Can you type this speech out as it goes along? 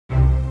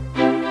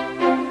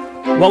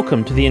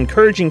Welcome to the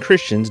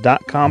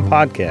EncouragingChristians.com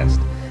podcast.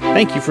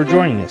 Thank you for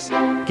joining us.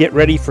 Get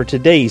ready for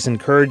today's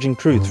encouraging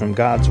truth from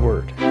God's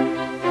Word.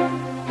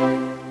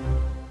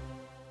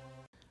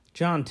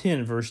 John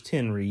 10 verse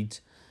 10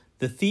 reads,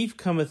 "The thief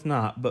cometh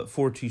not but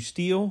for to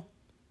steal,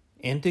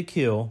 and to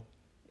kill,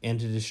 and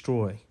to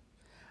destroy.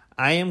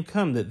 I am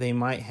come that they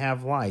might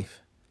have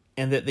life,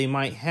 and that they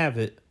might have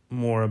it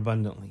more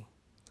abundantly."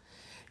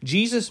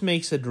 Jesus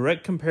makes a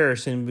direct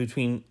contrast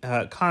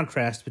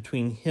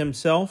between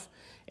himself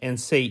and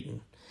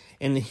Satan.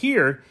 And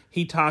here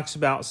he talks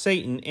about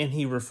Satan, and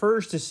he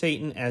refers to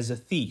Satan as a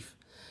thief.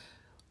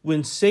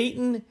 When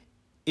Satan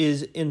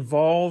is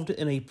involved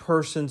in a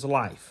person's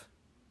life,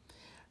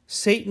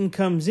 Satan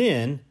comes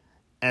in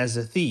as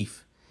a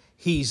thief.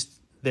 He's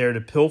there to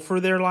pilfer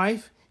their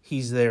life.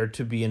 He's there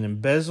to be an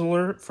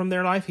embezzler from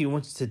their life. He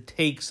wants to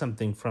take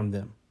something from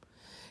them.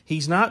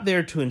 He's not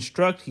there to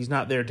instruct. He's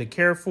not there to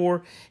care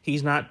for.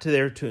 He's not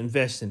there to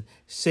invest in.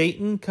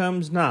 Satan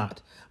comes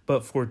not,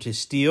 but for to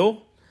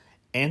steal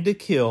and to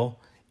kill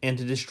and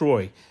to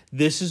destroy.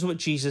 This is what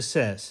Jesus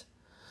says.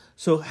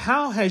 So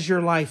how has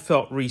your life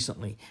felt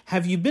recently?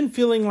 Have you been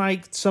feeling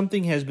like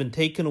something has been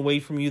taken away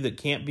from you that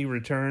can't be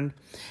returned?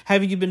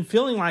 Have you been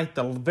feeling like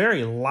the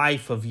very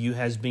life of you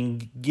has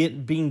been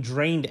being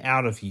drained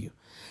out of you?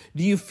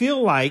 Do you feel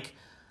like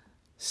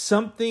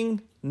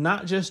something,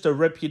 not just a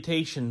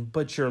reputation,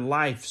 but your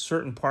life,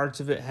 certain parts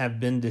of it have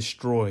been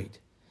destroyed?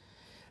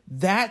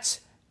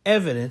 That's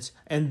evidence,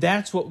 and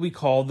that's what we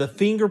call the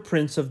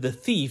fingerprints of the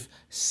thief,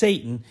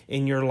 Satan,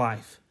 in your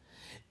life.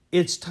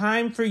 It's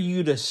time for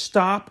you to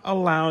stop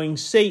allowing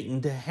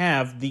Satan to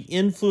have the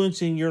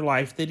influence in your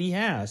life that he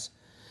has.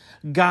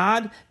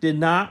 God did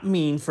not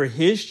mean for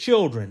his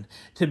children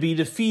to be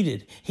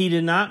defeated. He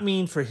did not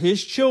mean for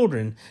his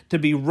children to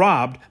be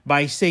robbed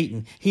by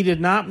Satan. He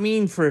did not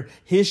mean for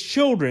his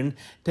children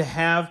to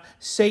have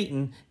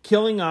Satan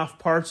killing off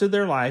parts of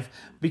their life,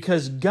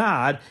 because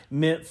God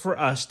meant for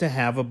us to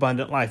have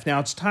abundant life. Now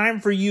it's time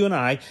for you and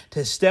I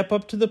to step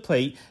up to the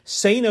plate,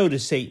 say no to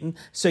Satan,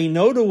 say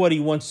no to what he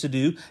wants to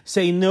do,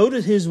 say no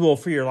to his will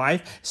for your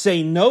life,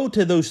 say no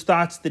to those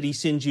thoughts that he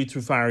sends you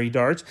through fiery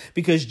darts,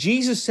 because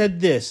Jesus said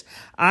this,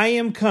 "I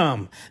am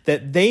come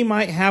that they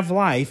might have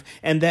life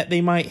and that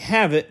they might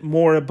have it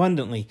more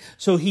abundantly."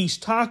 So he's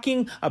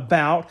talking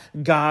about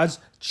God's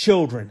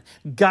children.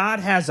 God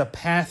has a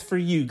path for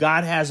you.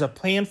 God has a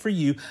plan for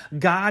you.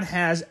 God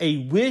has a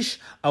wish,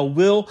 a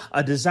will,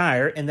 a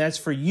desire, and that's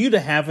for you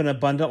to have an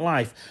abundant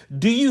life.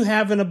 Do you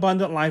have an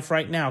abundant life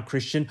right now,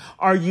 Christian?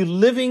 Are you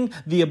living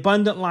the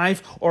abundant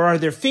life, or are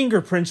there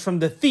fingerprints from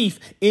the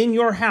thief in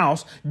your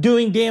house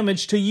doing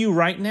damage to you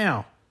right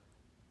now?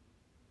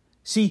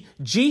 See,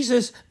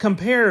 Jesus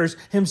compares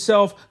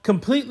himself,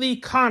 completely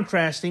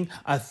contrasting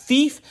a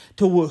thief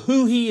to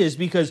who he is,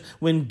 because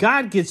when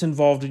God gets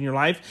involved in your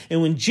life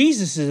and when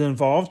Jesus is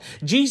involved,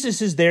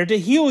 Jesus is there to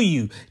heal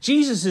you.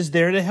 Jesus is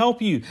there to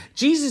help you.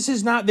 Jesus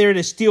is not there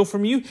to steal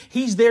from you.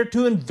 He's there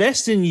to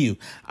invest in you.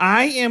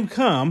 I am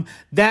come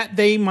that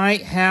they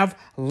might have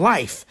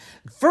life.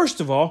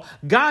 First of all,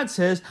 God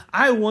says,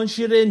 I want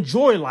you to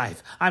enjoy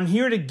life. I'm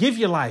here to give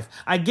you life.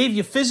 I gave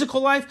you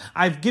physical life.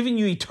 I've given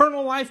you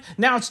eternal life.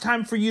 Now it's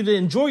time for you to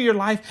enjoy your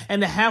life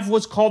and to have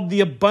what's called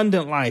the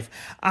abundant life.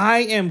 I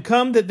am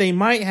come that they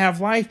might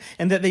have life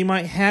and that they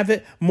might have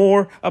it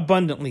more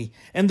abundantly.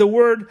 And the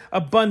word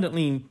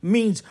abundantly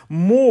means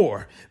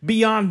more,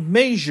 beyond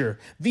measure,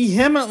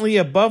 vehemently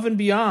above and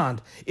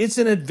beyond. It's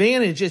an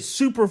advantage. It's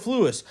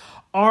superfluous.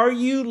 Are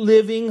you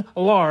living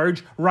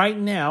large right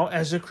now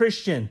as a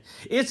Christian?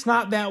 It's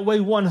not that way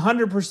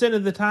 100%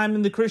 of the time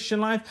in the Christian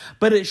life,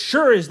 but it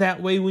sure is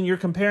that way when you're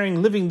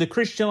comparing living the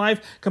Christian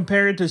life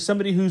compared to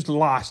somebody who's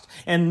lost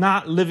and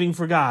not living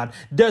for God,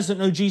 doesn't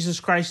know Jesus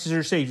Christ as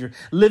their Savior,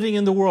 living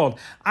in the world.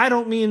 I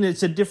don't mean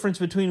it's a difference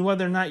between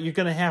whether or not you're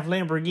going to have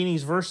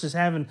Lamborghinis versus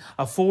having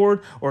a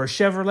Ford or a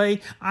Chevrolet.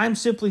 I'm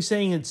simply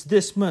saying it's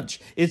this much.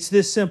 It's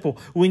this simple.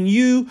 When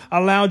you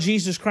allow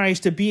Jesus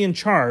Christ to be in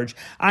charge,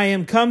 I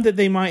am come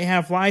that they might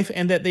have life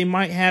and that they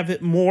might have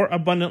it more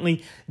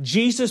abundantly.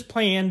 Jesus'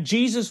 plan,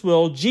 Jesus'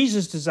 will,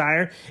 Jesus'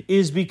 desire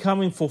is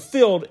becoming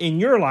fulfilled in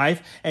your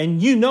life, and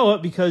you know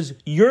it because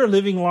you're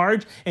living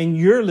large and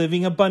you're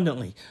living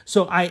abundantly.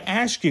 So I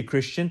ask you,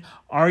 Christian,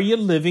 are you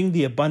living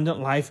the abundant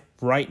life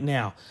right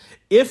now?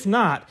 If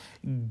not,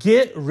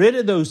 get rid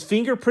of those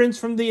fingerprints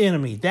from the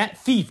enemy, that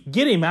thief.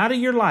 Get him out of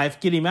your life,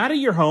 get him out of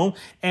your home,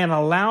 and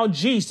allow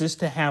Jesus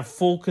to have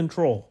full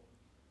control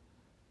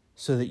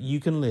so that you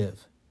can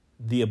live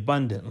the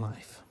abundant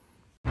life.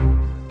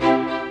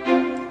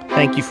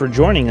 Thank you for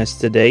joining us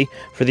today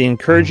for the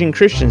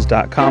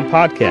EncouragingChristians.com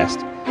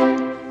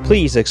podcast.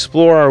 Please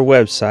explore our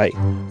website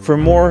for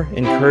more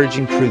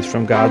encouraging truths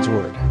from God's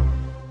Word.